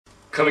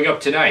Coming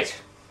up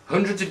tonight,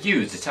 hundreds of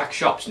youths attack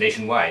shops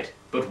nationwide,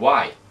 but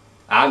why?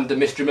 And the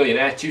mystery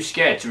millionaire too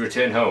scared to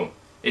return home.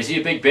 Is he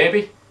a big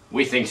baby?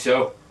 We think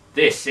so.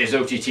 This is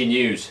OTT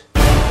News.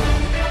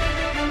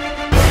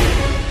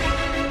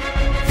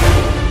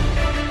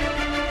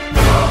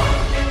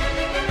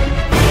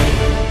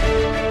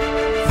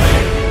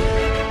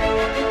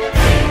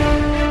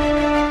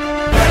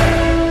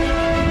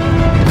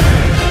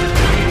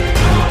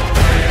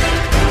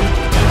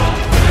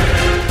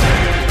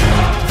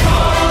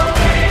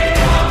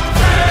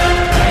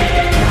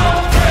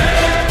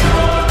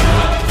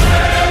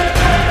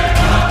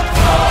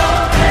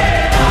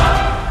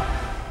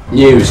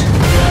 News.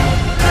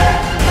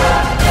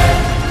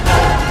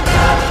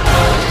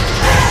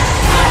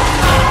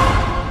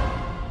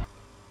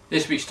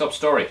 This week's top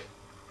story.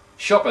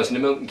 Shoppers in the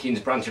Milton Keynes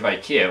branch of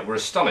Ikea were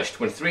astonished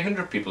when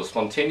 300 people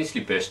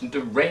spontaneously burst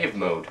into rave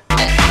mode.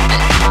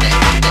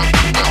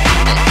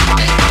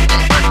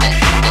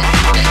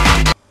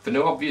 For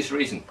no obvious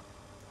reason.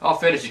 Our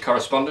furniture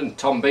correspondent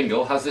Tom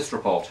Bingle has this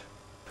report.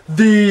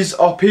 These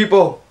are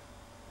people.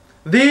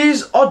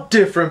 These are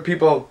different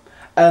people.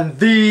 And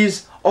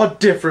these are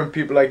different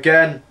people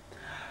again.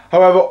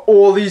 However,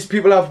 all these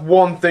people have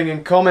one thing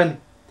in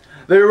common.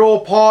 They are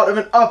all part of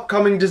an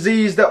upcoming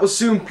disease that will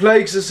soon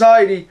plague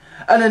society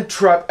and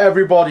entrap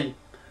everybody.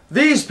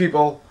 These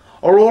people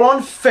are all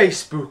on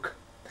Facebook.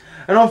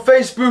 And on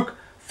Facebook,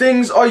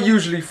 things are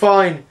usually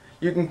fine.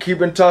 You can keep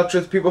in touch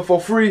with people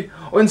for free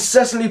or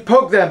incessantly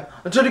poke them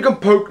until you can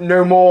poke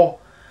no more.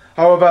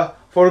 However,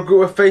 for a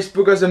group of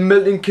Facebookers in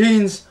Milton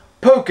Keynes,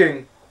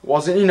 poking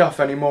wasn't enough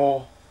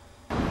anymore.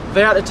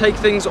 They had to take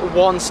things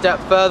one step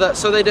further,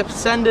 so they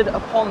descended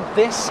upon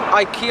this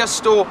Ikea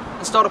store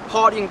and started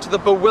partying to the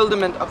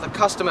bewilderment of the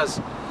customers.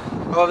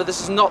 However,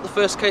 this is not the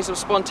first case of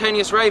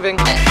spontaneous raving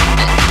to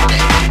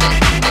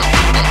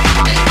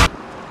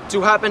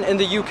happen in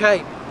the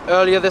UK.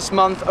 Earlier this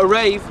month, a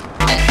rave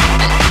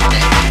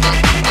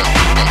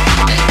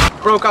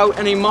broke out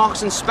in a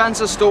Marks and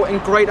Spencer store in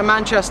Greater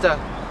Manchester,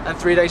 and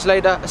 3 days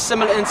later, a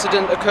similar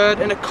incident occurred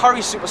in a curry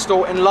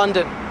superstore in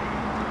London.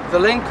 The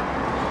link?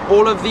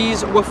 All of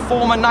these were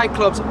former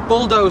nightclubs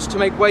bulldozed to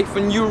make way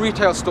for new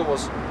retail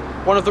stores.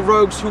 One of the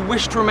rogues who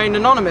wished to remain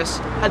anonymous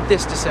had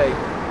this to say.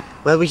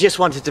 Well, we just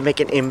wanted to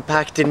make an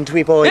impact, didn't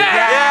we, boys?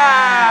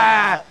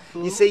 Yeah!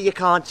 You see, you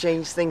can't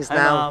change things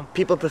now.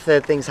 People prefer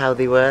things how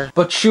they were.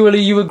 But surely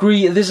you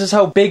agree this is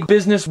how big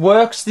business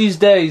works these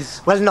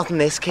days? Well, not in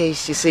this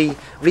case, you see.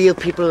 Real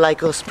people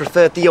like us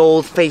preferred the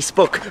old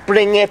Facebook.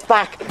 Bring it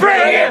back!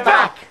 Bring it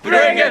back!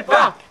 Bring it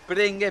back!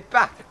 Bring it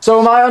back.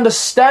 So am I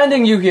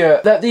understanding you here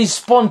that these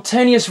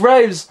spontaneous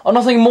raves are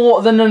nothing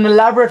more than an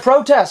elaborate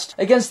protest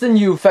against the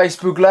new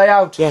Facebook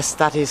layout? Yes,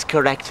 that is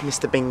correct,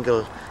 Mr.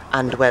 Bingle.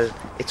 And, well,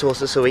 it's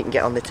also so we can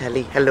get on the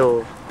telly.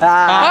 Hello.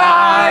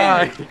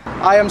 Hi!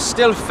 I am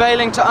still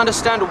failing to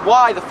understand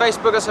why the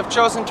Facebookers have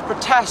chosen to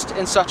protest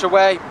in such a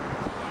way.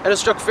 It has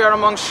struck fear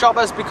among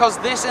shoppers because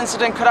this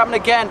incident could happen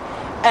again,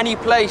 any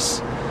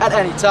place, at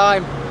any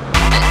time.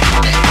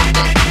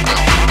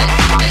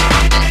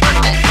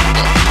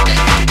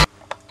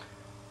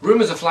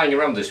 Rumours are flying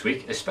around this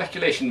week as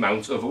speculation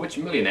mounts over which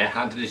millionaire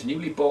handed his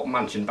newly bought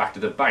mansion back to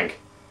the bank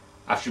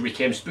after he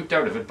became spooked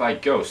out of it by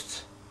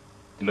ghosts.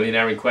 The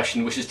millionaire in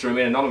question wishes to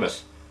remain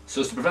anonymous,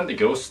 so as to prevent the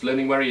ghosts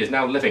learning where he is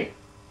now living.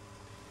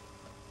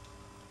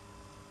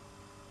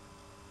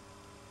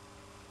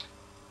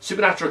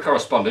 Supernatural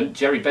correspondent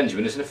Jerry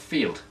Benjamin is in a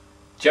field.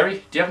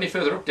 Jerry, do you have any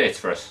further updates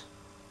for us?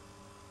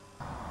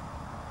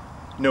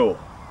 No.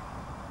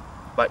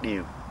 Back to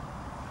you.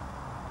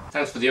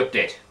 Thanks for the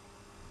update.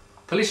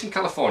 Police in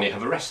California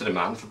have arrested a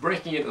man for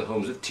breaking into the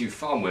homes of 2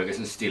 farm workers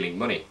and stealing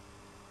money.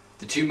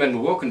 The 2 men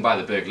were woken by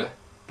the burglar,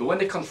 but when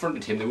they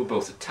confronted him they were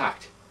both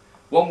attacked.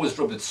 One was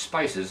rubbed with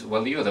spices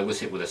while the other was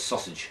hit with a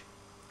sausage.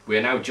 We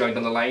are now joined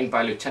on the line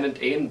by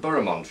Lieutenant Ian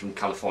Burramond from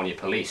California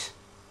Police.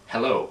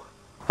 Hello.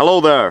 Hello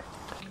there.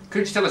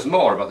 Could you tell us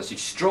more about this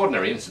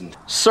extraordinary incident?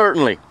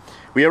 Certainly.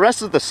 We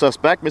arrested the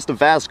suspect, Mr.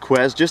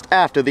 Vasquez, just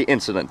after the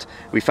incident.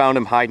 We found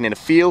him hiding in a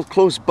field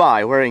close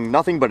by, wearing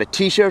nothing but a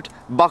t-shirt,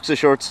 boxer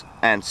shorts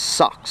and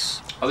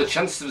socks. Are the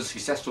chances of a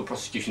successful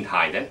prosecution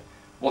high then?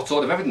 What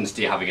sort of evidence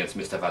do you have against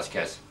Mr.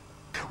 Vasquez?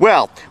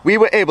 Well, we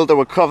were able to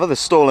recover the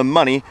stolen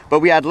money, but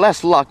we had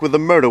less luck with the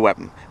murder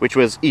weapon, which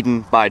was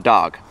eaten by a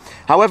dog.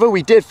 However,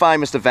 we did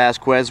find Mr.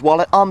 Vasquez's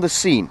wallet on the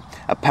scene,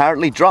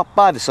 apparently dropped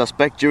by the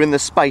suspect during the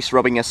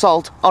spice-rubbing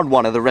assault on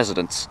one of the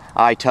residents.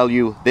 I tell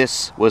you,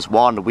 this was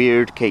one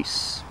weird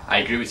case. I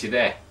agree with you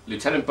there.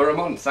 Lieutenant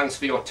Burramond, thanks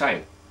for your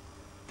time.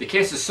 The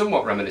case is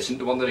somewhat reminiscent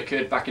to one that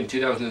occurred back in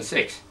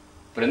 2006,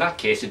 but in that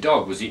case a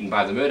dog was eaten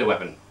by the murder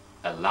weapon,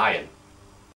 a lion.